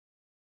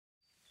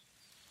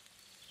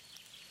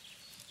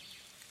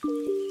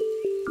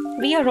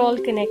We are all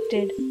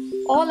connected.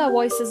 All our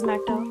voices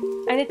matter.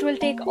 And it will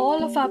take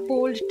all of our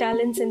pooled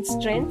talents and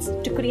strengths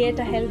to create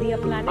a healthier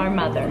planet. Our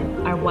mother,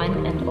 our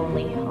one and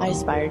only hope. I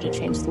aspire to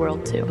change the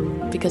world too,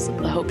 because of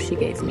the hope she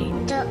gave me.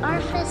 The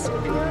earth is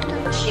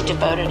beautiful. She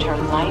devoted her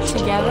life to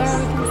Together this.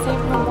 we can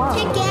save the world.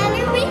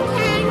 Together we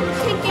can.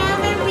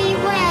 Together we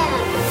will.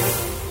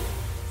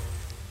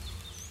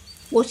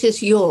 What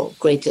is your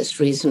greatest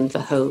reason for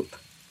hope?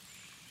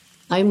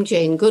 I'm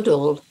Jane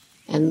Goodall,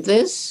 and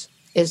this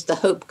is the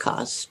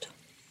Hopecaster.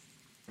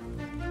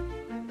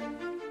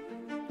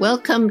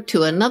 Welcome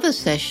to another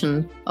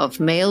session of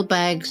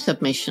Mailbag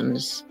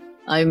submissions.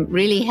 I'm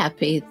really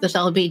happy that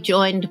I'll be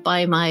joined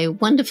by my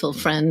wonderful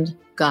friend,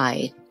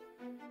 Guy.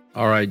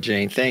 All right,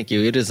 Jane, thank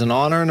you. It is an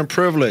honor and a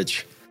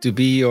privilege to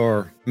be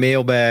your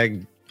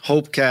Mailbag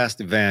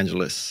Hopecaster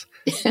evangelist.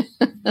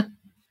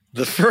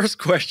 The first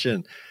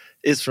question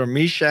is from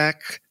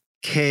Meshach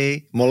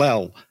K.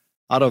 Molel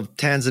out of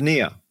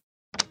Tanzania.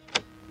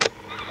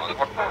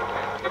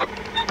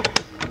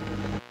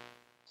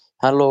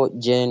 Hello,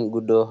 Jane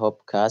Goodall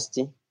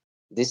Hopecaster.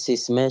 This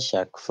is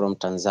Meshach from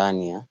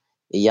Tanzania,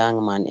 a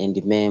young man and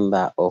a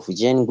member of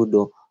Jane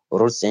Goodall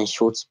Roots and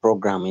Shoots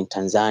program in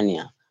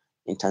Tanzania.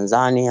 In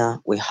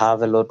Tanzania, we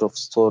have a lot of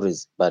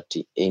stories, but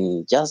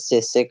in just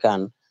a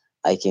second,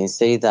 I can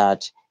say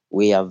that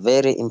we are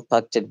very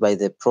impacted by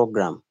the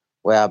program,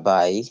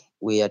 whereby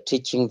we are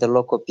teaching the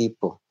local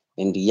people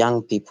and the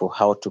young people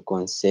how to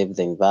conserve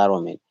the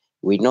environment.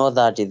 We know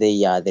that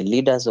they are the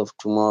leaders of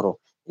tomorrow,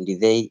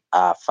 and they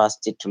are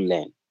fast to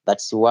learn.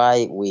 That's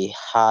why we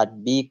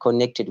had be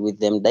connected with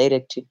them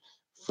directly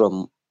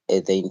from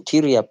the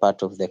interior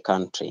part of the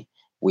country.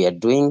 We are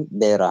doing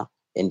better,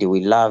 and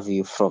we love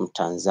you from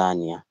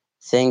Tanzania.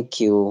 Thank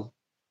you.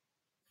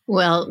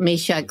 Well,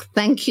 Meshach,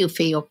 thank you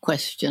for your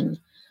question.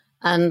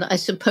 And I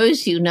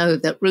suppose you know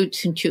that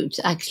Roots and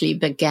Shoots actually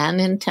began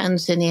in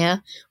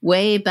Tanzania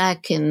way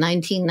back in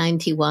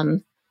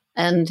 1991.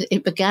 And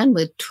it began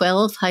with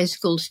 12 high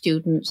school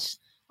students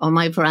on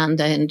my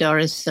veranda in Dar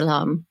es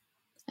Salaam.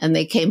 And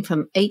they came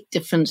from 8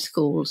 different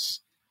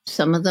schools.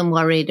 Some of them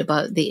worried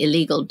about the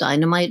illegal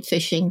dynamite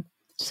fishing.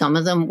 Some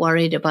of them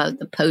worried about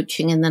the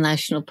poaching in the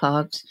national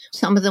parks.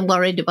 Some of them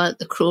worried about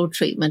the cruel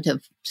treatment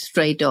of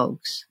stray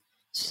dogs.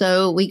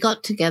 So we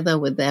got together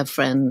with their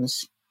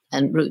friends,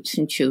 and Roots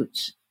and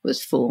Shoots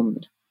was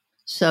formed.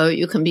 So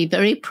you can be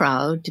very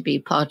proud to be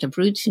part of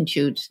Roots and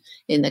Shoots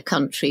in the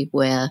country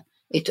where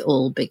it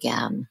all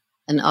began.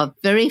 And our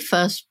very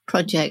first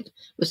project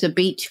was a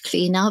beach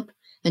cleanup.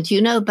 And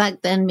you know,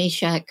 back then,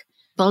 Meshach,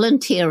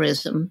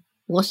 volunteerism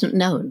wasn't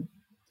known.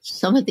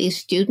 Some of these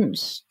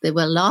students, they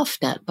were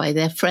laughed at by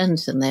their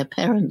friends and their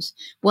parents.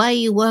 Why are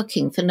you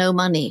working for no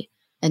money?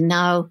 And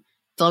now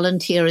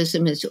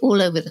volunteerism is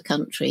all over the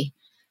country.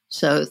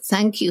 So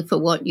thank you for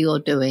what you're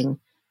doing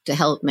to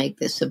help make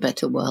this a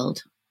better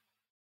world.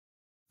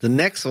 The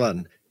next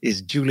one is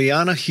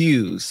Juliana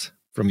Hughes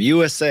from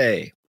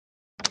USA.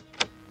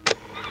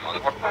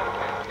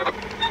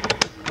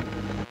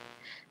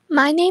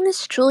 My name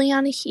is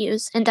Juliana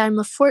Hughes, and I'm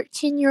a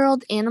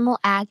 14-year-old animal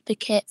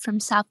advocate from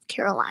South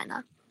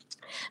Carolina.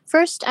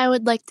 First, I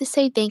would like to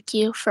say thank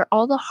you for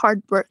all the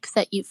hard work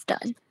that you've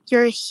done.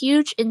 You're a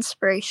huge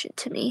inspiration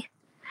to me.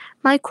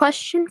 My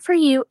question for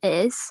you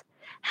is,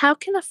 how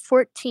can a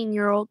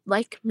 14-year-old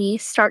like me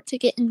start to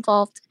get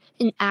involved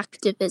in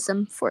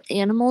activism for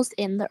animals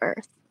and the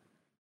earth?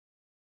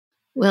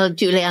 Well,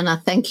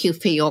 Juliana, thank you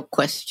for your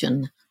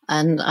question.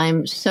 And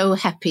I'm so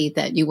happy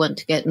that you want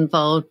to get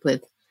involved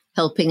with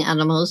helping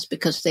animals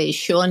because they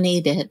sure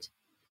need it.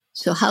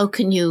 So how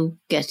can you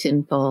get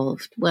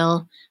involved?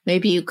 Well,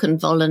 maybe you can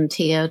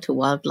volunteer to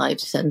Wildlife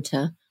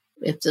Center.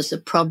 If there's a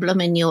problem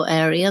in your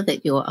area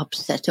that you're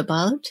upset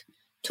about,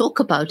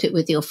 talk about it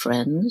with your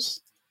friends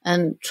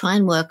and try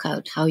and work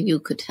out how you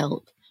could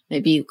help.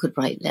 Maybe you could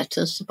write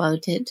letters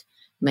about it.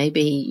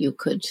 Maybe you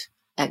could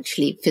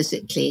actually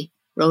physically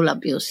roll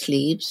up your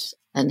sleeves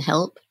and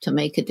help to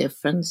make a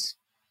difference.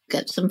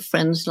 Get some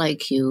friends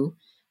like you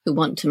who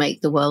want to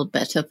make the world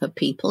better for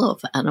people or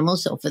for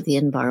animals or for the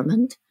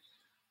environment,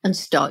 and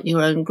start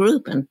your own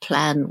group and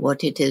plan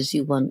what it is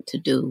you want to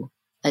do.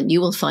 And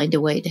you will find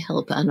a way to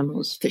help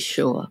animals for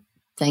sure.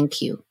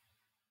 Thank you.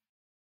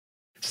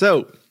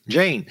 So,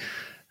 Jane,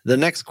 the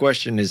next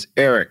question is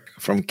Eric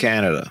from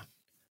Canada.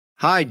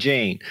 Hi,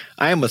 Jane.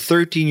 I am a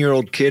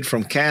 13-year-old kid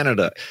from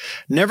Canada.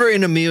 Never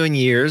in a million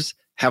years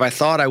have I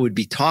thought I would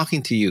be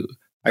talking to you.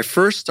 I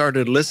first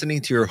started listening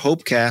to your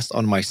Hopecast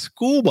on my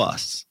school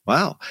bus.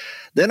 Wow.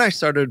 Then I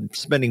started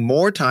spending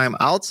more time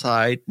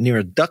outside near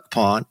a duck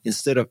pond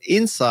instead of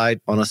inside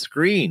on a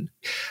screen.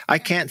 I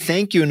can't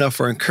thank you enough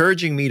for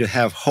encouraging me to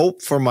have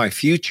hope for my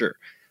future.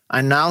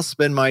 I now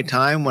spend my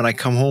time when I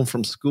come home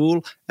from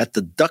school at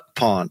the duck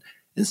pond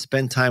and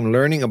spend time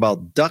learning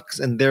about ducks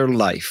and their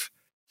life.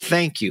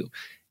 Thank you.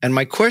 And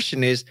my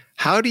question is,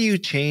 how do you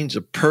change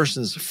a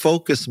person's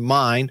focused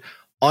mind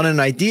on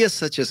an idea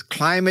such as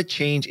climate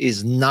change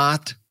is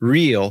not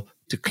real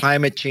to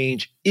climate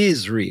change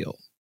is real?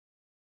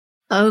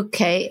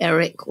 Okay,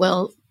 Eric.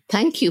 Well,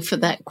 thank you for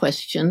that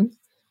question.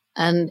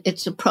 And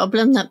it's a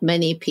problem that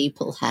many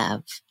people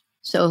have.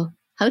 So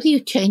how do you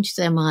change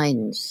their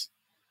minds?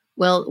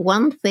 Well,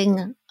 one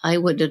thing I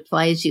would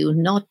advise you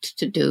not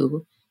to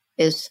do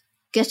is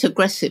get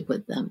aggressive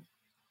with them.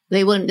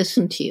 They won't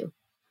listen to you.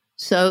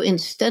 So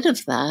instead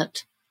of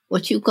that,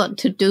 what you've got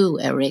to do,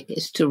 Eric,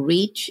 is to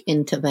reach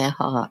into their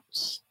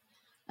hearts.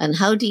 And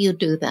how do you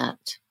do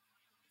that?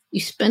 You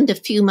spend a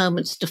few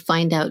moments to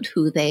find out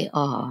who they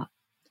are.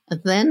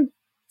 And then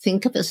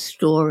think of a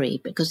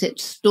story, because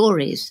it's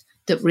stories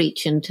that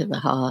reach into the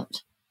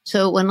heart.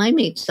 So when I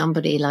meet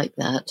somebody like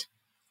that,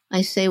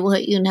 I say, well,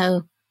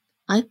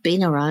 I've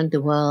been around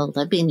the world.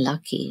 I've been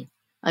lucky.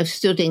 I've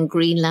stood in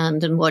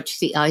Greenland and watched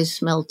the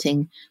ice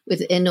melting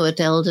with Inuit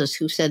elders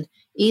who said,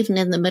 even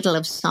in the middle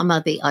of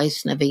summer, the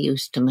ice never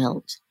used to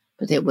melt.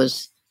 But it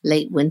was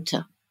late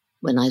winter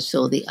when I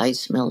saw the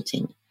ice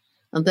melting.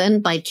 And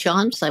then by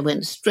chance, I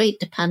went straight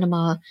to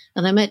Panama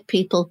and I met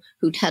people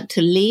who'd had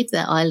to leave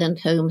their island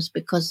homes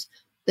because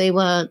they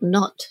were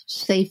not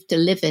safe to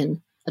live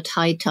in at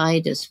high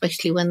tide,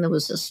 especially when there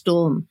was a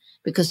storm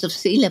because of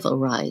sea level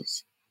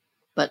rise.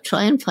 But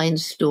try and find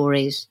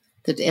stories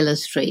that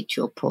illustrate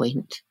your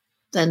point.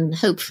 Then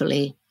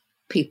hopefully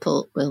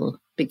people will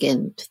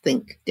begin to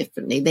think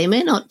differently. They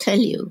may not tell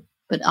you,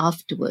 but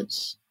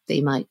afterwards they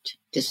might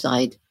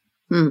decide,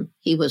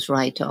 he was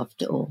right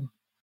after all.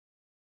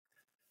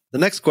 The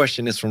next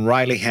question is from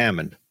Riley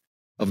Hammond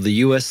of the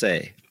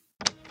USA.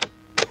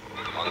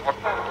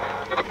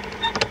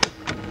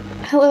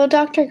 Hello,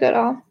 Dr.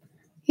 Goodall.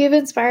 You've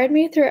inspired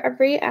me through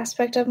every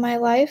aspect of my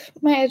life,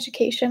 my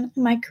education,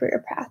 and my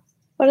career path.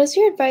 What is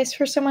your advice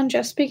for someone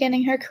just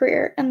beginning her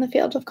career in the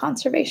field of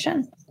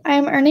conservation? I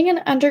am earning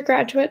an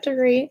undergraduate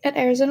degree at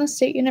Arizona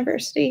State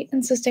University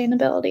in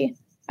sustainability.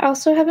 I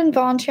also have been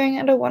volunteering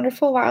at a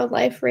wonderful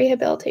wildlife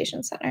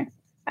rehabilitation center.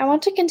 I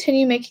want to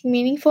continue making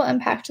meaningful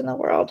impact in the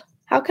world.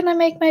 How can I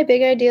make my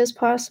big ideas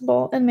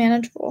possible and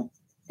manageable?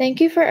 Thank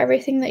you for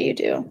everything that you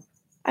do.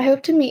 I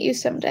hope to meet you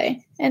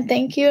someday, and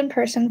thank you in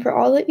person for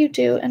all that you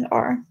do and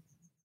are.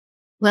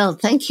 Well,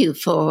 thank you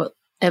for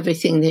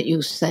everything that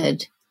you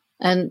said.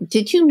 And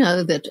did you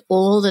know that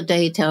all the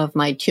data of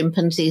my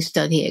chimpanzee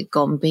study at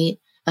Gombe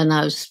are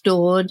now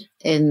stored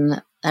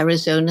in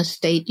Arizona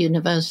State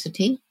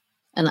University?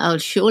 And I'll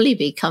surely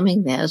be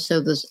coming there,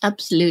 so there's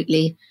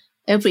absolutely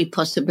every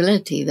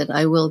possibility that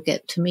I will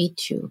get to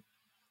meet you.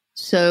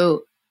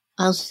 So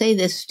I'll say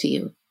this to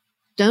you.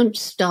 Don't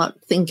start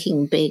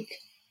thinking big.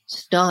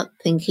 Start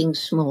thinking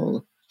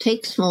small.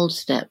 Take small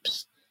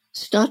steps.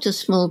 Start a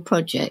small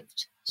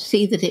project.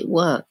 See that it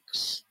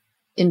works.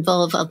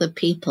 Involve other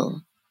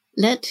people.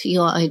 Let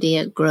your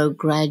idea grow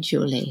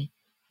gradually.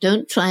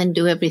 Don't try and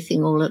do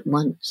everything all at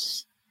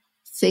once.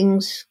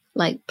 Things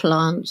like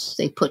plants,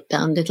 they put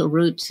down little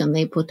roots and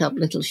they put up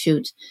little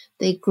shoots.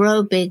 They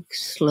grow big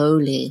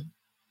slowly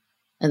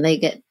and they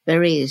get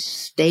very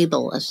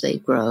stable as they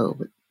grow,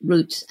 with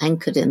roots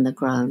anchored in the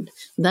ground.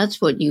 That's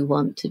what you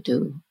want to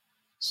do.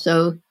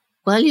 So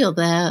while you're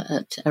there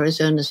at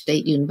Arizona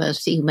State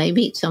University, you may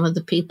meet some of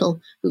the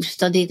people who've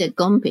studied at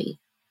Gombe.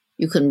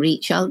 You can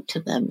reach out to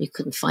them, you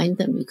can find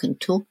them, you can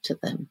talk to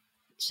them.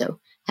 So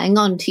hang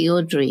on to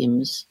your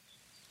dreams.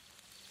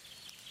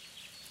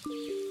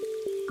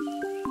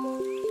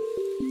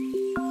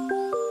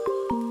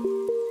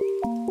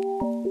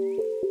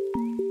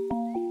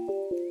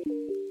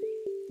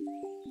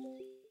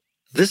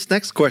 This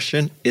next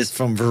question is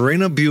from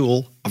Verena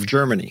Buell of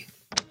Germany.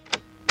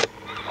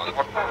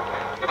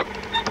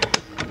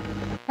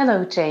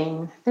 Hello,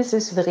 Jane. This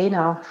is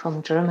Verena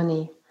from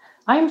Germany.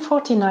 I'm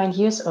 49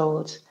 years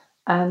old,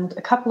 and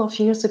a couple of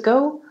years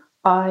ago,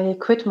 I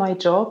quit my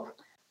job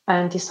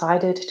and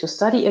decided to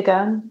study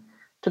again,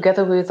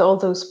 together with all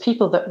those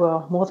people that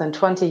were more than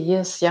 20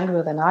 years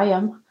younger than I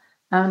am.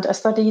 And I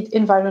studied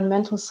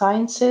environmental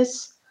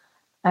sciences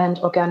and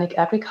organic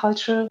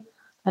agriculture.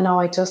 And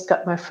now I just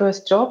got my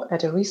first job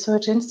at a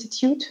research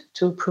institute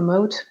to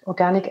promote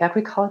organic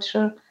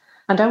agriculture.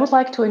 And I would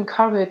like to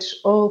encourage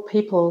all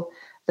people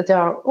that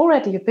are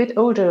already a bit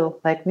older,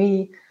 like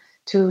me,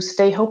 to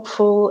stay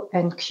hopeful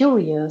and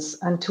curious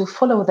and to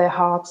follow their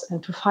hearts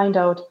and to find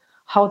out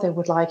how they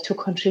would like to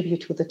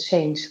contribute to the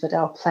change that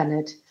our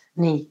planet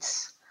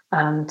needs.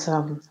 And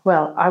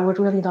I would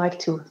really like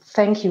to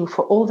thank you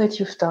for all that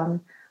you've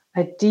done.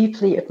 I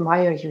deeply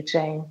admire you,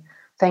 Jane.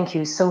 Thank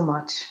you so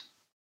much.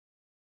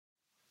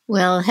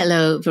 Well,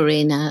 hello,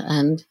 Verena,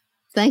 and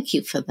thank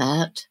you for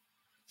that.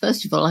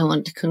 First of all, I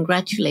want to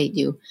congratulate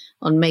you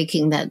on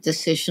making that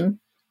decision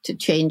to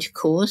change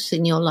course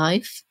in your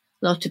life.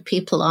 A lot of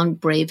people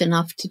aren't brave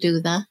enough to do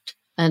that,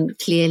 and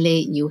clearly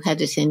you had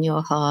it in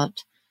your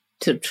heart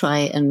to try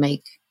and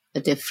make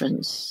a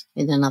difference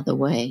in another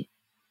way.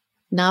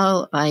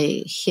 Now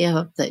I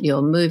hear that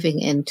you're moving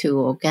into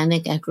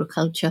organic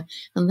agriculture,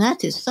 and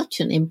that is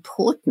such an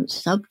important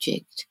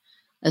subject.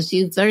 As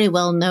you very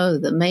well know,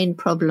 the main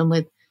problem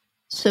with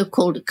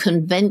so-called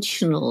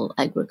conventional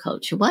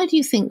agriculture. Why do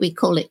you think we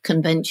call it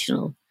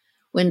conventional?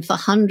 When for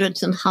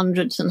hundreds and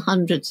hundreds and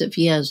hundreds of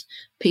years,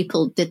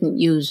 people didn't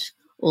use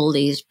all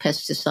these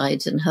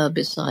pesticides and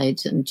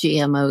herbicides and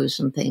GMOs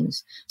and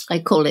things. I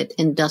call it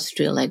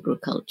industrial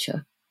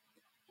agriculture.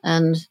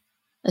 And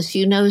as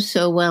you know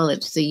so well,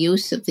 it's the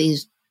use of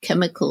these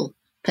chemical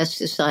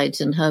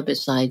pesticides and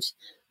herbicides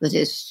that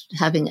is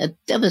having a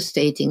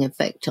devastating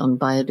effect on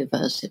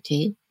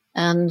biodiversity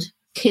and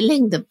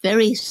killing the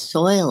very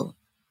soil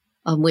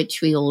on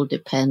which we all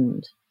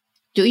depend.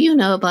 Do you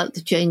know about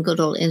the Jane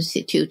Goodall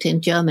Institute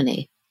in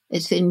Germany?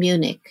 It's in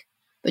Munich,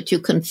 but you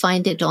can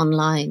find it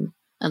online.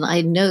 And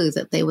I know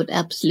that they would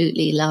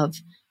absolutely love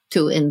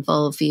to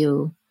involve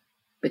you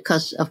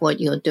because of what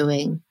you're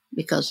doing,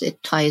 because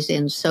it ties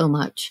in so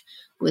much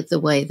with the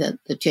way that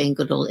the Jane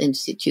Goodall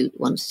Institute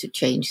wants to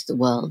change the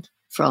world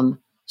from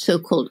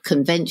so-called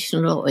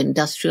conventional or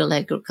industrial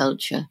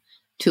agriculture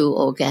to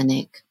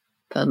organic,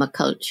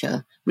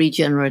 permaculture,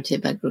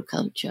 regenerative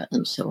agriculture,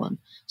 and so on.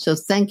 So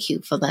thank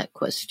you for that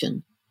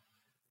question.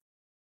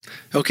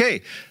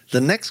 Okay,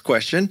 the next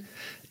question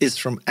is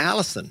from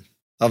Allison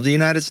of the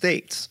United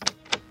States.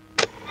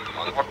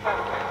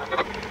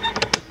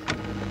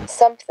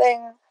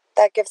 Something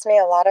that gives me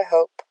a lot of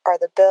hope are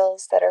the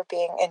bills that are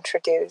being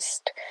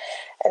introduced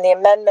and the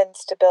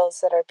amendments to bills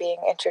that are being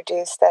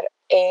introduced that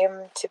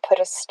aim to put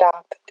a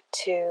stop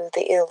to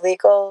the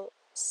illegal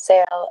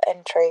sale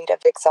and trade of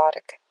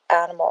exotic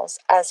animals,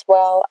 as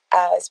well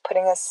as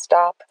putting a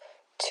stop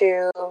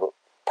to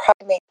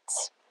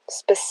primates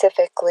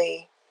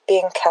specifically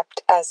being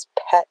kept as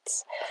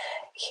pets.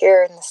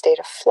 Here in the state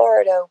of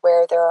Florida,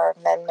 where there are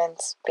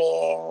amendments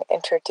being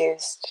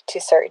introduced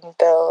to certain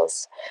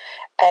bills,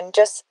 and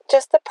just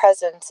the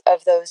presence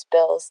of those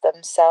bills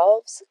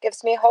themselves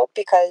gives me hope,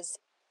 because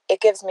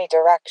it gives me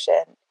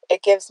direction.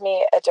 It gives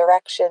me a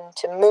direction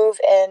to move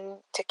in,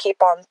 to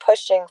keep on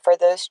pushing for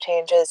those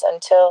changes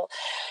until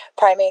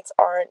primates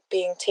aren't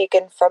being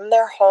taken from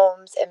their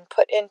homes and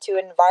put into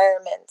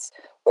environments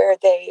where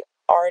they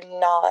are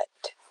not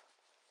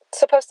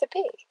supposed to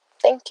be.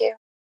 Thank you.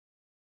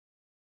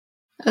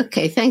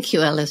 Okay, thank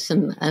you,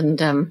 Alison.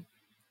 And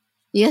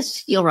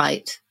yes, you're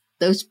right.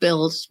 Those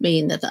bills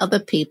mean that other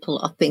people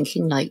are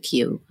thinking like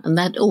you, and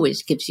that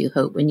always gives you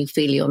hope when you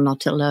feel you're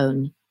not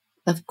alone.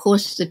 Of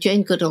course, the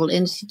Jane Goodall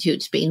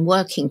Institute's been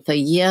working for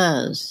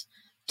years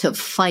to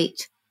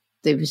fight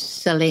the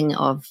selling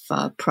of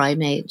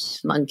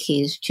primates,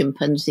 monkeys,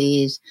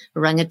 chimpanzees,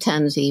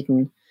 orangutans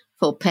even,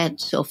 for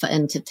pets or for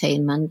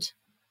entertainment.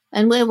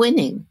 And we're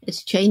winning.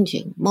 It's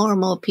changing. More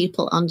and more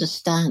people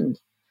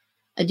understand.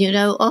 And, you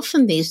know,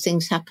 often these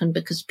things happen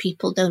because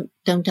people don't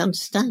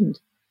understand.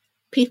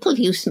 People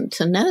usedn't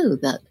to know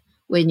that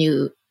when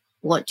you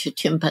watch a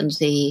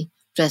chimpanzee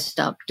dressed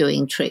up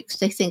doing tricks,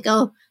 they think,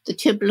 oh, the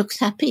chimp looks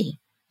happy.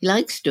 He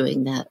likes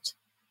doing that.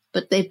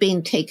 But they've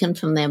been taken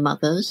from their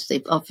mothers.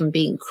 They've often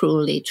been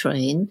cruelly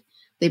trained.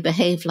 They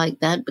behave like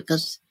that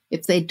because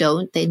if they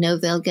don't, they know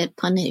they'll get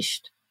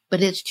punished.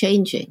 But it's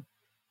changing.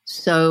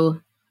 So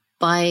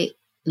by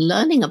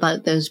learning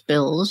about those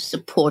bills,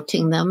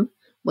 supporting them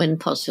when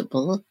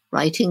possible,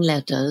 writing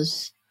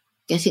letters,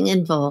 getting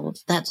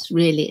involved, that's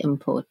really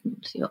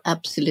important. You're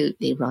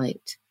absolutely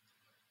right.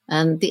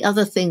 And the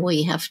other thing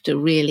we have to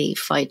really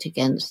fight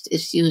against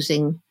is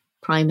using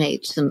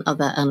primates and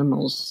other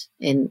animals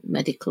in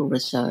medical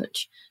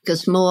research,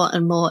 because more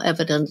and more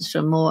evidence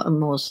from more and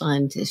more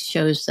scientists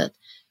shows that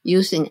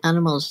using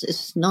animals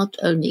is not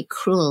only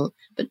cruel,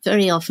 but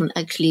very often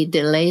actually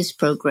delays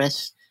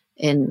progress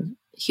in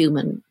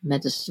human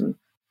medicine.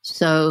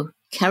 So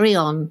carry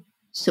on,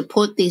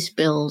 support these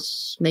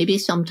bills. Maybe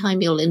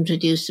sometime you'll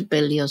introduce a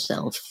bill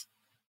yourself.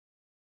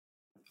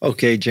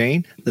 Okay,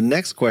 Jane, the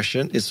next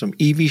question is from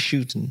Evie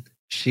Schuten.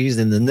 She's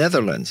in the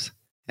Netherlands,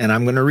 and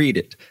I'm going to read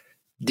it.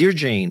 Dear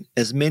Jane,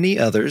 as many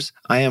others,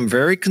 I am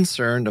very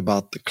concerned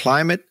about the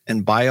climate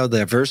and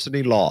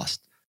biodiversity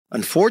lost.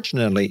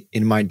 Unfortunately,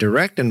 in my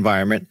direct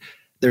environment,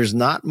 there's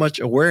not much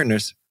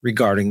awareness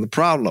regarding the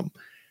problem.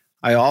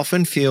 I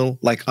often feel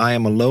like I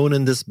am alone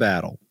in this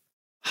battle.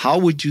 How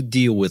would you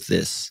deal with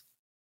this?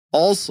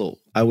 Also,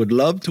 I would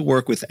love to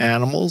work with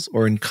animals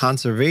or in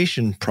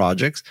conservation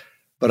projects,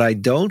 but I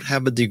don't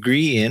have a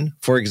degree in,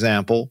 for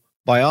example,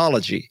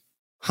 biology.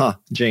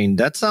 Jane,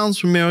 that sounds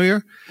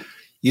familiar.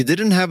 You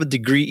didn't have a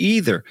degree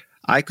either.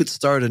 I could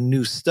start a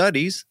new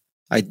studies.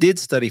 I did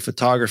study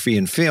photography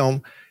and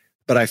film,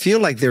 but I feel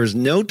like there's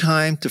no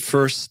time to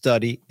first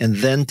study and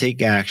then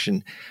take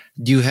action.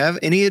 Do you have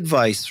any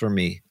advice for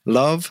me?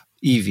 Love,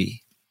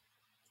 Evie.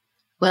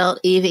 Well,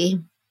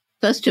 Evie,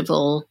 first of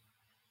all,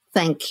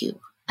 thank you.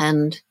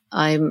 And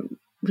I'm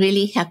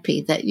really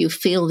happy that you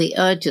feel the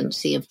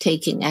urgency of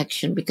taking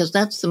action, because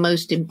that's the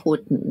most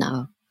important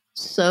now.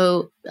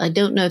 So I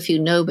don't know if you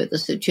know, but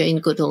there's a Jane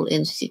Goodall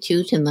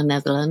Institute in the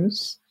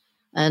Netherlands.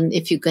 And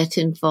if you get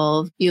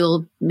involved,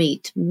 you'll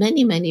meet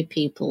many, many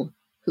people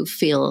who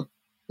feel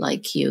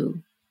like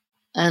you.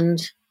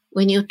 And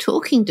when you're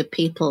talking to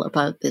people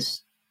about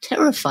this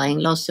terrifying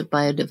loss of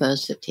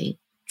biodiversity,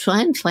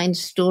 try and find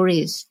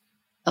stories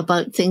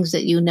about things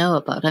that you know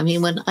about. I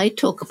mean, when I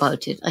talk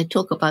about it, I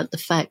talk about the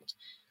fact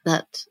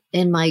that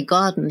in my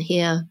garden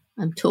here,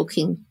 I'm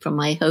talking from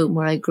my home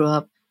where I grew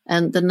up,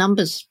 And the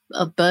numbers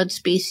of bird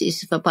species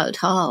have about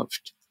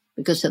halved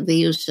because of the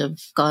use of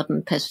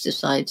garden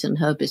pesticides and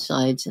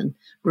herbicides and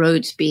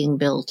roads being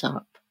built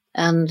up.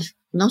 And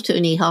not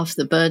only half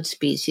the bird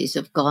species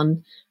have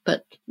gone,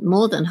 but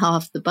more than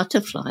half the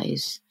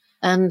butterflies.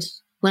 And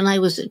when I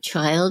was a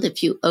child,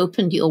 if you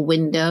opened your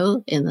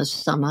window in the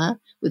summer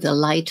with a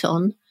light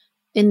on,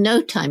 in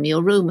no time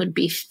your room would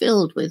be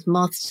filled with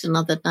moths and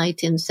other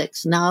night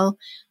insects. Now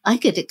I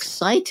get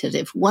excited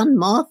if one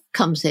moth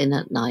comes in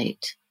at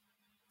night.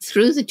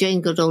 Through the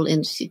Jane Goodall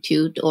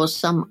Institute or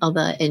some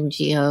other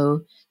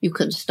NGO, you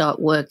can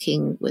start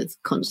working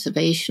with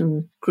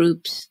conservation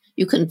groups.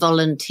 You can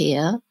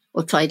volunteer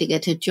or try to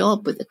get a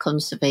job with a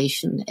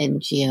conservation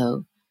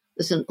NGO.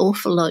 There's an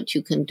awful lot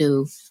you can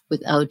do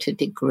without a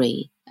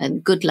degree.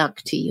 And good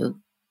luck to you.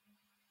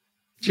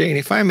 Jane,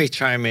 if I may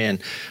chime in,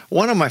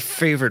 one of my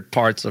favorite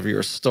parts of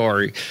your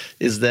story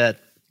is that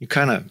you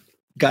kind of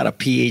got a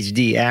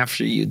PhD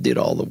after you did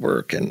all the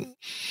work. And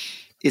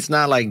it's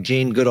not like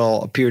Jane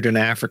Goodall appeared in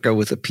Africa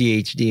with a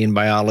PhD in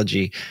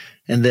biology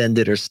and then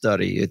did her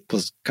study. It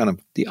was kind of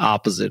the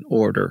opposite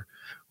order,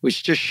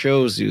 which just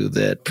shows you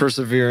that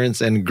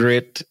perseverance and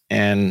grit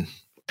and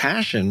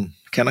passion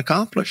can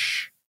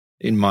accomplish,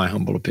 in my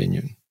humble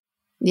opinion.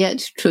 Yeah,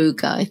 it's true,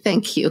 Guy.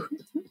 Thank you.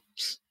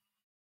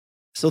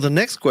 So the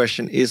next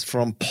question is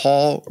from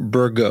Paul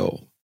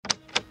Burgo.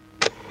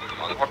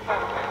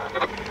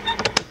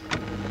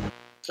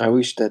 I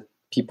wish that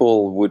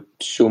people would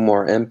show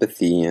more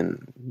empathy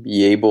and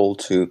be able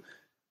to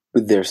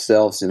put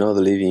themselves in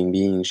other living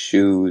beings'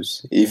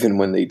 shoes, even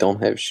when they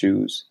don't have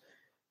shoes.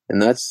 And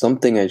that's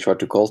something I try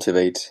to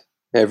cultivate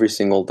every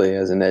single day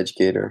as an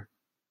educator.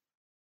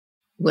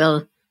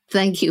 Well,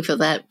 thank you for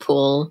that,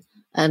 Paul.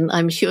 And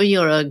I'm sure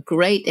you're a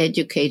great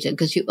educator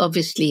because you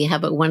obviously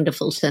have a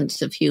wonderful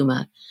sense of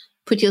humor.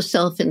 Put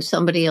yourself in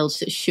somebody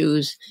else's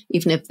shoes,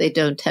 even if they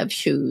don't have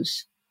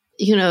shoes.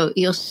 You know,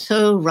 you're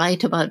so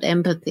right about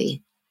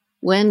empathy.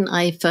 When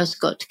I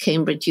first got to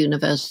Cambridge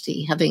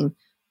University, having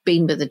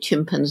been with the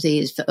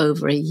chimpanzees for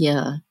over a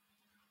year,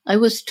 I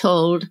was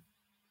told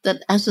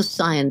that as a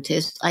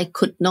scientist, I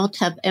could not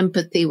have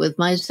empathy with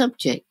my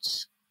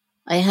subjects.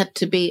 I had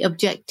to be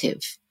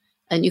objective.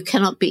 And you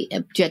cannot be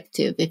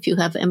objective if you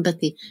have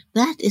empathy.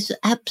 That is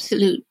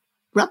absolute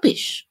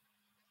rubbish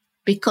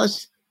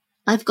because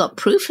I've got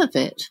proof of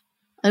it.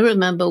 I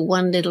remember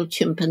one little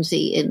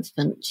chimpanzee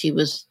infant. She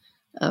was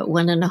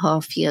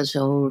 1.5 years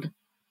old,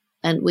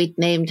 and we'd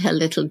named her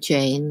Little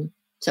Jane.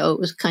 So it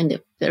was kind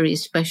of very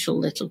special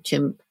little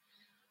chimp.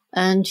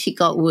 And she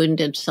got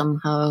wounded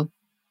somehow,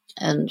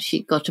 and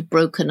she got a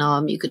broken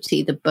arm. You could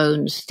see the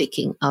bones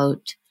sticking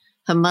out.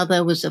 Her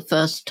mother was a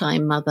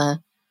first-time mother.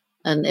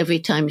 And every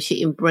time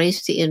she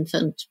embraced the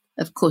infant,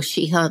 of course,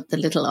 she hurt the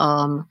little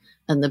arm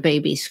and the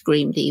baby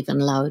screamed even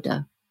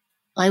louder.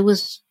 I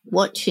was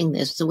watching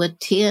this. There were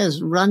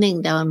tears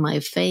running down my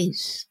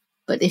face.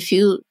 But if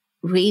you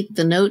read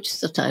the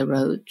notes that I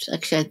wrote,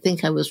 actually, I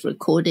think I was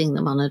recording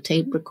them on a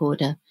tape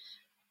recorder,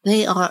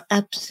 they are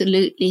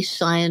absolutely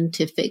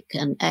scientific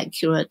and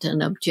accurate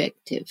and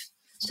objective.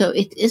 So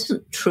it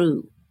isn't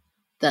true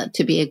that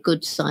to be a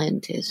good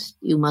scientist,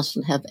 you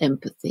mustn't have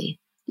empathy.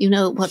 You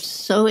know, what's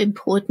so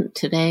important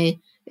today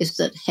is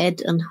that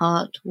head and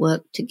heart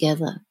work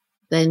together.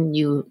 Then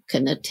you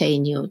can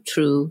attain your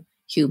true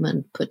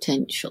human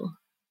potential.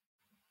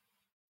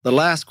 The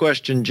last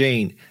question,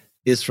 Jane,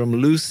 is from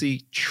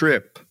Lucy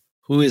Tripp,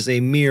 who is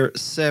a mere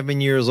 7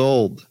 years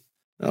old.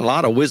 A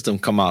lot of wisdom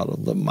come out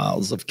of the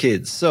mouths of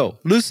kids. So,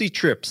 Lucy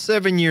Tripp,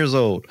 7 years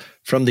old,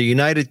 from the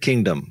United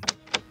Kingdom.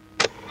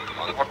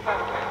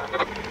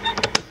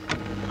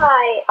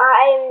 Hi,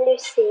 I'm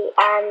Lucy,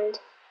 and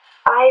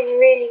I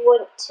really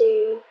want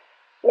to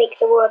make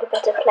the world a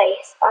better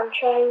place. I'm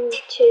trying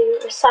to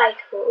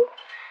recycle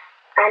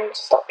and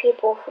stop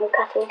people from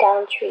cutting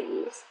down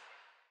trees.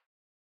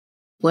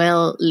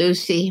 Well,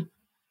 Lucy,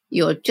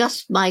 you're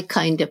just my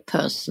kind of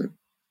person.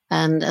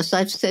 And as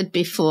I've said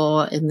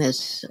before in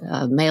this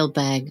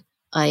mailbag,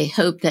 I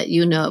hope that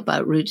you know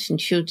about Roots and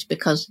Shoots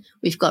because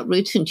we've got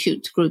Roots and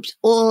Shoots groups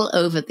all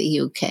over the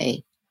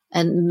UK.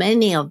 And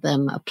many of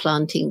them are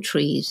planting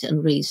trees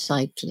and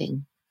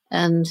recycling.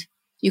 And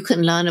you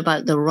can learn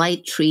about the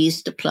right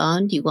trees to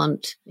plant. You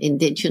want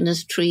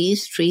indigenous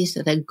trees, trees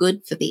that are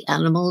good for the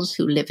animals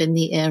who live in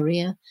the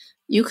area.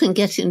 You can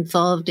get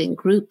involved in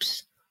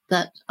groups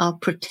that are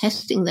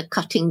protesting the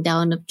cutting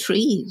down of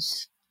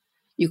trees.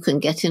 You can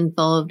get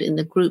involved in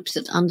the groups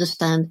that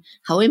understand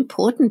how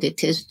important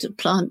it is to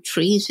plant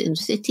trees in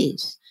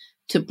cities,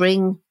 to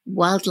bring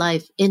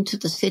wildlife into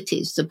the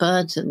cities, the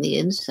birds and the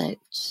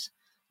insects,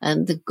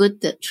 and the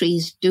good that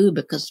trees do,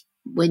 because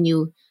when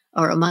you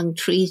are among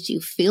trees,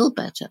 you feel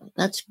better.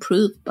 That's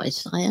proved by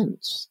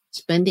science.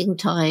 Spending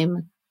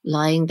time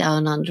lying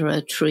down under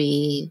a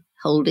tree,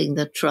 holding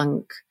the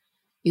trunk,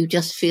 you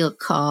just feel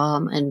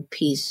calm and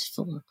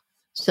peaceful.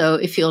 So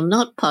if you're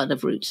not part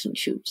of Roots and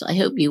Shoots, I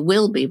hope you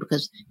will be,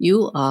 because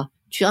you are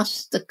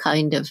just the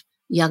kind of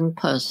young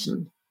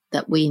person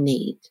that we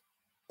need.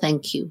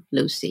 Thank you,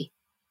 Lucy.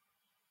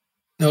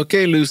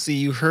 Okay, Lucy,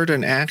 you heard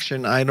an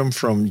action item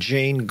from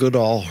Jane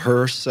Goodall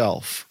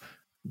herself.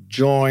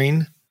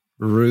 Join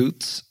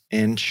Roots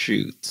and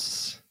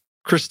Shoots.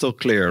 Crystal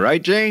clear,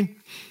 right, Jane?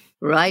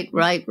 Right.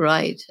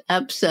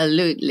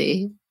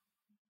 Absolutely.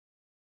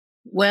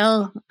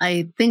 Well,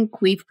 I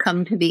think we've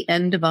come to the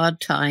end of our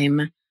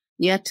time.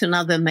 Yet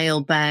another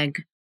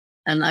mailbag.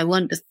 And I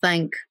want to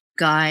thank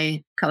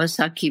Guy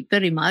Kawasaki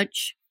very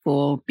much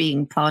for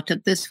being part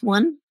of this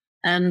one.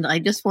 And I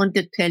just want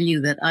to tell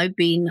you that I've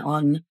been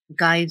on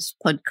Guy's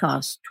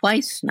podcast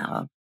twice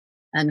now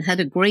and had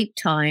a great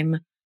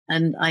time.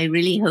 And I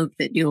really hope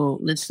that you'll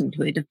listen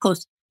to it. Of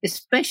course,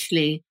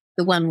 especially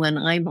the one when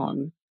I'm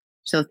on.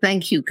 So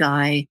thank you,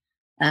 Guy.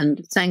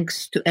 And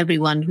thanks to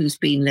everyone who's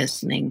been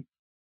listening.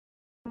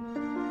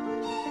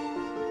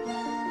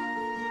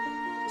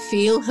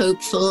 Feel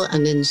hopeful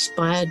and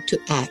inspired to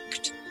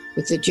act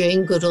with the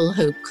Jane Goodall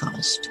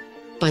Hopecast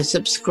by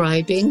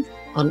subscribing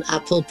on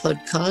Apple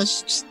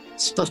Podcasts,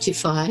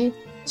 Spotify,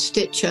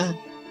 Stitcher,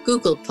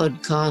 Google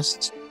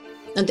Podcasts,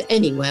 and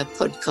anywhere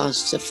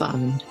podcasts are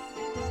found.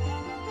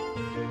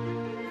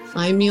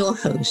 I'm your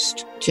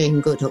host,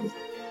 Jane Goodall.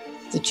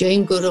 The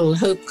Jane Goodall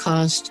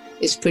Hopecast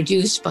is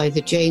produced by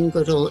the Jane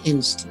Goodall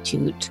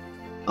Institute.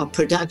 Our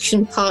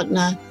production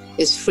partner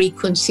is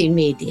Frequency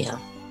Media.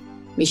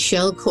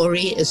 Michelle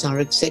Corey is our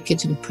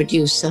executive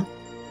producer.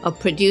 Our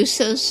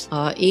producers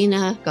are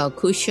Ina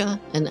Galkusha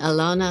and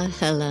Alana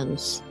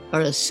Helens.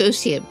 Our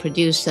associate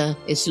producer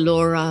is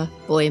Laura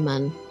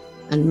Boyman.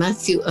 And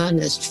Matthew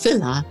Ernest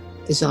Filler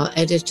is our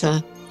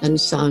editor and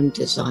sound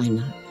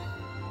designer.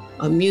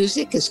 Our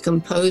music is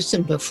composed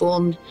and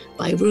performed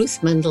by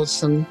Ruth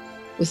Mendelssohn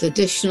with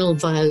additional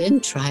violin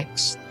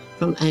tracks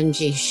from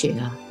Angie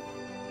Shear.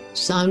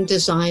 Sound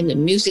design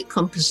and music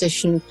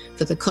composition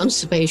for the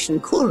Conservation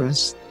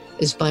Chorus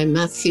is by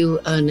Matthew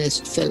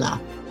Ernest Filler.